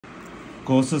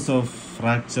Causes of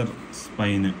fracture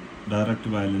spine: direct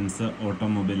violence,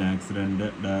 automobile accident,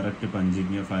 direct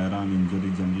punching, firearm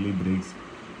injury generally breaks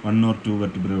one or two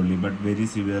vertebrae only, but very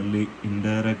severely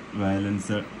indirect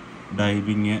violence,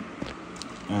 diving,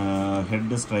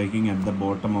 head striking at the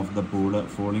bottom of the pool,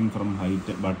 falling from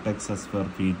height, buttocks as per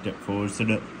feet, force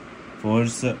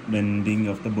bending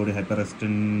of the body,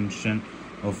 hyperextension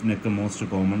of neck most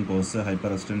common cause,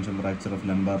 hyperextension fracture of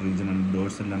lumbar region and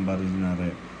dorsal lumbar region are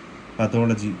rare.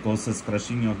 Pathology: causes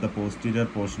crushing of the posterior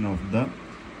portion of the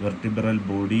vertebral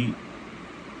body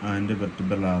and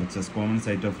vertebral arches. Common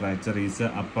site of fracture is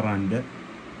upper and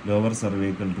lower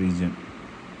cervical region.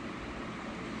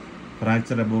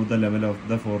 Fracture above the level of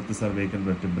the fourth cervical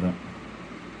vertebra,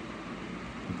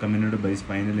 accompanied by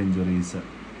spinal injuries,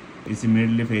 is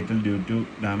immediately fatal due to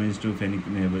damage to phrenic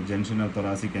nerve, junction of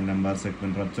thoracic and lumbar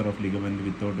segment, rupture of ligament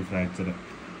without fracture.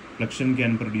 Flexion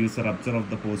can produce a rupture of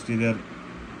the posterior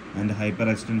and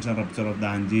hyperextension rupture of the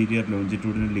anterior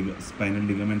longitudinal spinal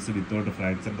ligaments without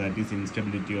fracture, that is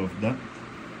instability of the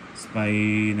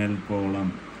spinal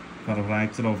column. For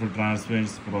fracture of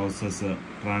transverse process,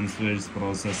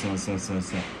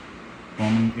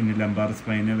 common in lumbar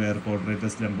spine where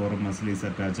quadratus lumborum muscle is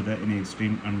attached. In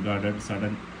extreme unguarded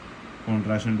sudden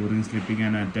contraction during sleeping,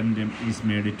 an attempt is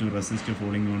made to resist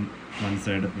falling on one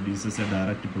side, produces a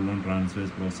direct pull on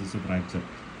transverse process of fracture,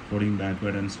 falling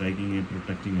backward and striking a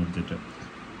protecting object.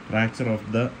 Fracture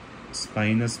of the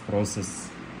spinous process,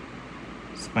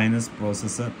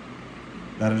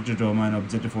 direct trauma, an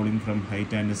object falling from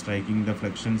height and striking the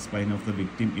flexion spine of the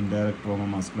victim, indirect trauma,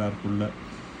 muscular pull,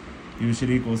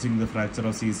 usually causing the fracture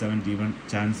of C7, T1,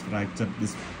 chance fracture.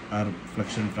 This are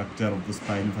flexion fracture of the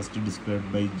spine, first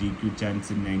described by G.Q.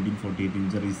 Chance in 1948.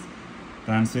 Injuries: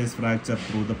 transverse fracture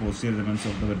through the posterior elements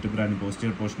of the vertebra and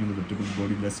posterior portion of the vertebral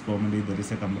body. Less commonly, there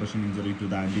is a compression injury to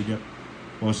the anterior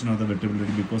portion of the vertebral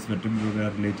body because vertebrae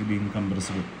are relatively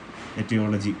incompressible.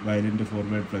 Etiology: violent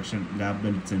forward flexion, lap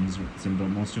belt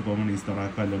syndrome. Most common is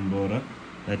thoraca lumbora,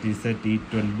 that is a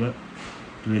T12,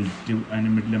 12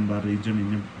 and mid lumbar region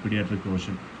in a pediatric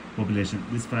population.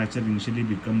 This fracture initially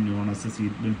became known as a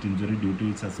seatbelt injury due to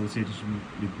its association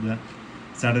with the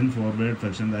sudden forward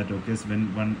flexion that occurs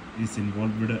when one is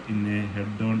involved in a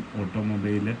head-on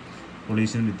automobile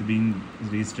collision with being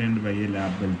restrained by a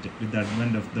lap belt. With the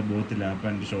advent of the both lap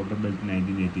and shoulder belt in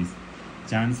 1980s,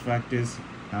 chance fractures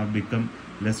have become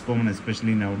less common,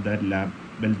 especially now that lap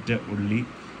belt only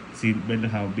seatbelt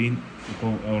have been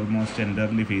almost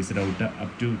entirely phased out.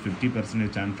 Up to 50%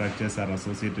 of chance fractures are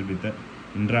associated with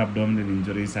intra-abdominal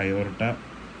injuries, aorta,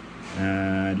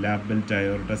 lap belt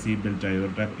aorta, seat belt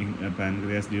aorta,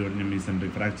 pancreas, duodenum,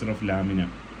 mesentery. Fracture of lamina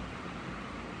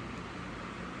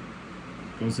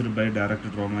caused by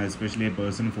direct trauma, especially a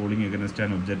person falling against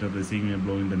an object or receiving a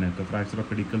blow in the neck. Fracture of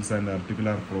pedicles and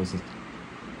articular process.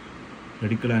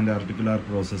 Pedicle and articular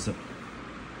process.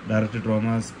 Direct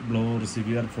traumas, blow or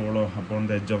severe fall upon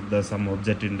the edge of the some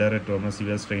object. Indirect trauma,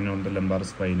 severe strain on the lumbar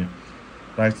spine.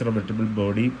 Fracture of vertebral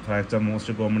body. Fracture,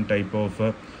 most common type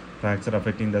of fracture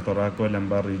affecting the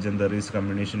thoracolumbar region. There is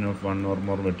combination of one or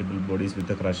more vertebral bodies with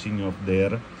the crushing of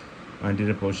their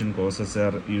anterior portion. Causes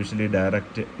are usually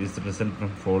direct, is the result from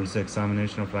false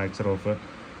examination of fracture of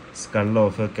skull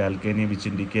of calcanea, which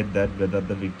indicate that whether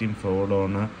the victim fell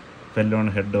on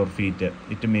head or feet.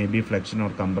 It may be flexion or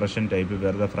compression type,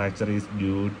 where the fracture is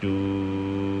due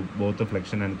to both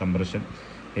flexion and compression.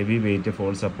 Heavy weight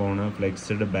falls upon a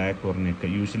flexed back or neck.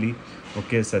 Usually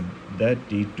occurs at the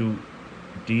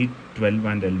T12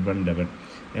 and L1 level.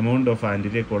 Amount of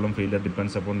anterior column failure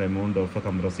depends upon the amount of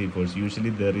compressive force.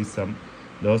 Usually there is some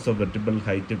loss of vertebral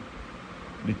height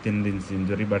within this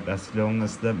injury, but as long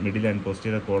as the middle and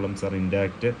posterior columns are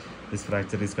intact, this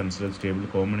fracture is considered stable.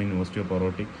 Common in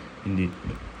osteoporotic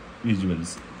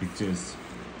individuals. Pictures: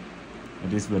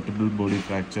 that is vertebral body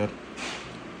fracture.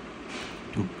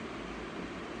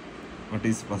 What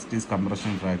is first is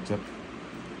compression fracture,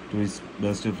 2 is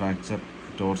burst fracture,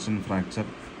 torsion fracture,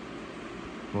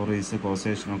 4 is a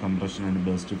causation of compression and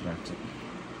burst fracture.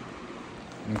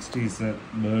 Next is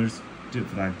burst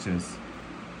fractures.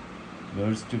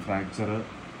 Burst fracture,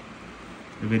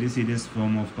 a very serious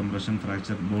form of compression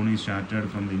fracture. Bone is shattered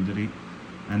from the injury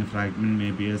and fragment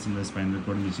may pierce in the spinal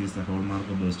cord, which is the hallmark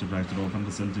of burst fracture. Often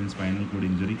results in spinal cord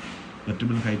injury.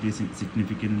 Vertebral height is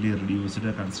significantly reduced,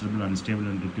 considerable unstable,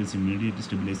 and requires immediate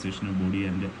stabilization of body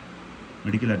and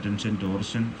medical attention.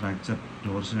 Torsion fracture,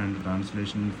 torsion and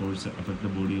translation force affect the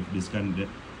body of disc and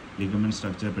ligament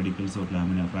structure, pedicles or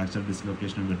lamina. Fracture,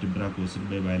 dislocation of vertebra caused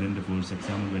by violent force.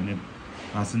 Example: when a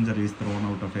passenger is thrown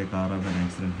out of a car of an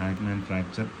accident. Hangman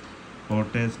fracture,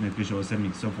 Porter's neck shows a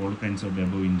mix of all kinds of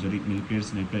above injury.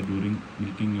 Milker's neck during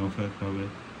milking of a cover.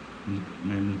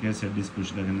 Milker's head is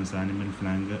pushed against animal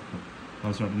flank.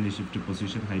 Horizontally shift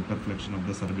position. Hyperflexion of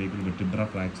the cervical vertebra.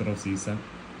 Fracture of C6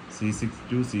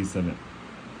 to C7.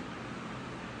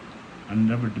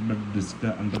 Undervertebral disc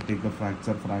undertake a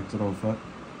fracture. Fracture of a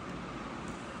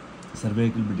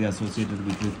cervical vertebra associated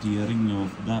with the tearing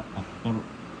of the upper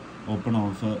open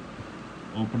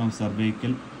of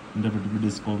cervical intervertebral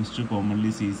disc commonly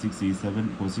C6,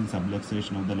 C7, causing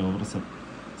subluxation of the lower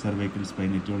cervical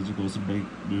spine. Etiology caused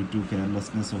due to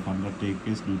carelessness of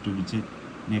undertakers, due to which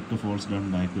neck falls down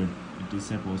backward. It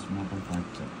is a postmortem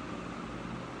fracture.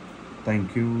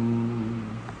 Thank you.